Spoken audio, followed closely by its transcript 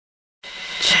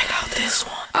this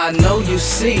one. I know you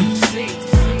see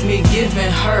me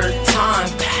giving her time,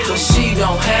 but she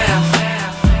don't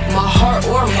have my heart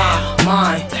or my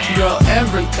mind. Girl,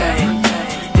 everything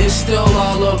is still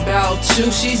all about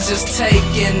you. She's just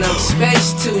taking up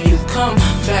space till you come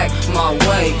back my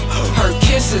way. Her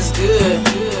kiss is good,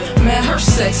 man, her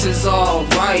sex is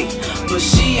alright, but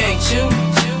she ain't you,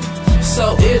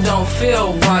 so it don't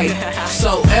feel right.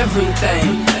 So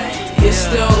everything is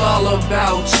still all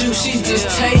about you. She's just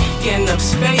taking up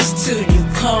space till you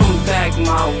come back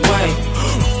my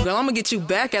way. Girl, I'ma get you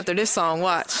back after this song,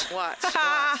 watch.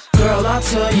 Girl, I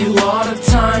tell you all the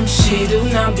time, she do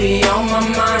not be on my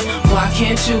mind. Why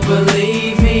can't you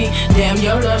believe me? Damn,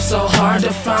 your love's so hard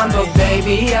to find. But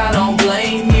baby, I don't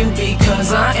blame you,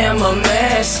 because I am a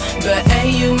mess. But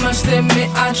ain't you must admit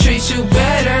I treat you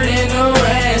better than the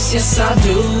rest. Yes I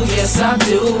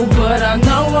do, but I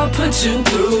know I put you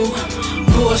through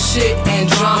bullshit and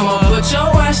drama, but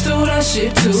your ass do that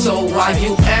shit too. So why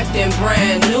you acting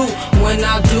brand new? When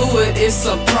I do it, it's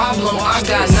a problem. I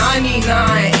got 99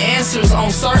 answers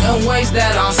on certain ways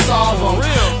that I solve them.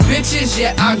 Bitches,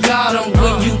 yeah, I got them.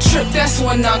 When you trip, that's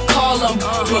when I call them.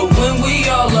 But when we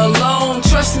all alone,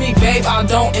 trust me, babe, I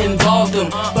don't involve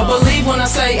them. But believe when I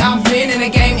say I've been in the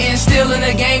game and still in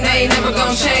the game, they ain't never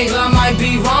gonna change. I might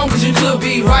be wrong, cause you could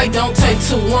be right. Don't take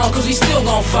too long, cause we still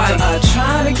gon' fight. I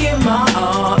try to give my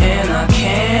all and I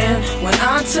can. When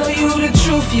I tell you the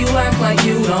truth, you act like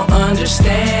you don't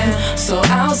understand. So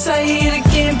I'll say it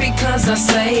again, because I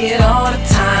say it all the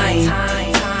time.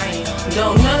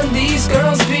 Don't none of these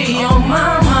girls be on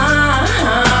my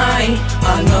mind.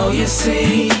 I know you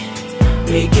see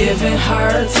me giving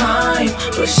her time,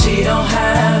 but she don't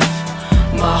have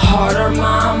my heart or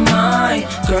my mind.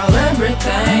 Girl,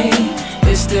 everything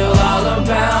is still all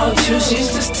about you.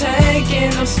 She's just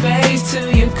taking up space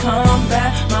till you come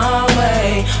back my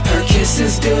way. Her kiss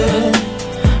is good,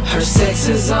 her sex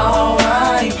is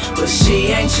alright, but she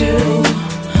ain't you,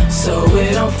 so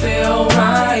it don't feel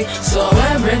right. So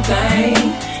everything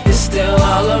is still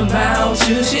all about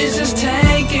you. She's just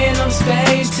taking up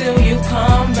space till you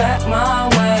come back my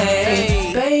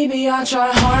way. Baby, I try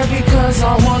hard because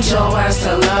I want your ass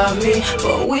to love me,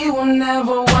 but we will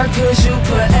never work cause you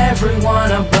put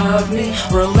everyone above me.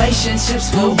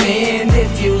 Relationships will bend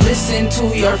if you listen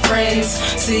to your friends.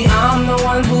 See, I'm the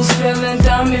one who's feeling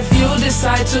dumb if you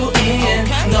decide to end.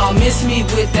 No, miss me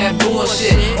with that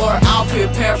bullshit, or I'll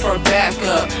prepare for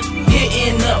backup.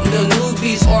 Hitting up the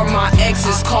newbies or my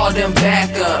exes, call them back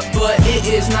up. But it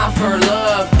is not for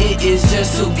love, it is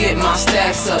just to get my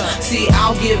stacks up. See,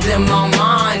 I'll give them my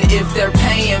mind if they're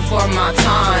paying for my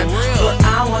time, but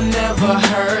I will never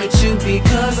hurt you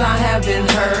because I haven't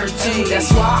hurt you.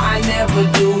 That's why I never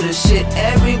do the shit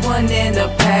everyone in the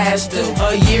past do.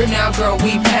 A year now, girl,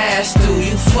 we passed through.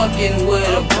 You fucking with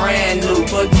a brand new,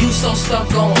 but you so stuck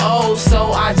on old,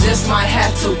 so I just might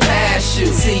have to pass you.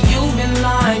 See, you've been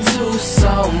lying to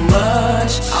so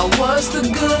much. I was the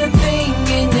good thing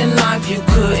in your life you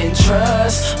couldn't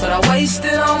trust, but I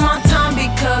wasted all my time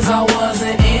because I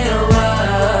wasn't in a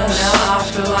rush. Now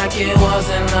I feel like it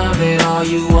wasn't love at all,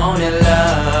 you wanted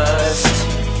lust.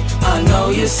 I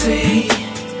know you see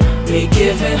me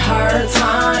giving her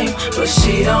time, but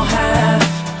she don't have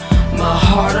my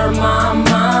heart or my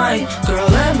mind.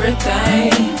 Girl,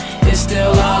 everything is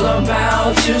still all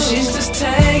about you. She's just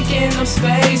taking up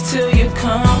space till you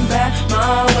come back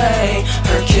my way.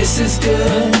 Her kiss is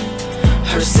good,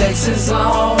 her sex is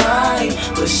alright,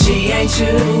 but she ain't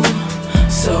you,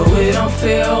 so it don't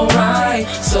feel right.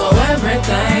 So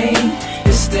everything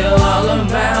is still all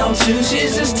about you.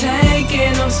 She's just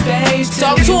taking up space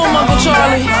till you come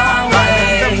back my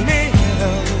way.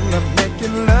 I'm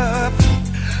making love,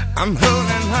 I'm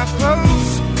holding her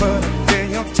close, but I feel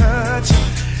your touch.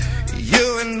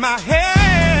 You in my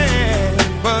head,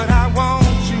 but I want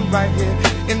you right here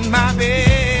in my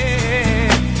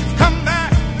bed. Come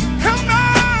back, come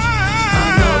back. I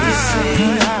know you see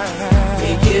me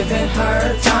giving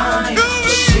her time,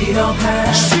 but she don't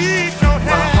have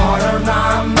my heart or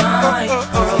my mind.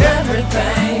 Girl,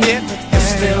 everything is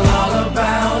still all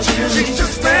about you. She's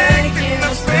just taking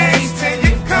up space till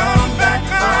you come back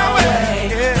my way.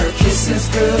 Her kiss is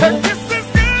good,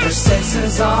 her sex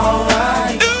is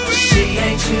alright, she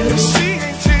ain't you,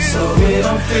 so it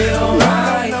don't feel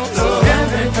right.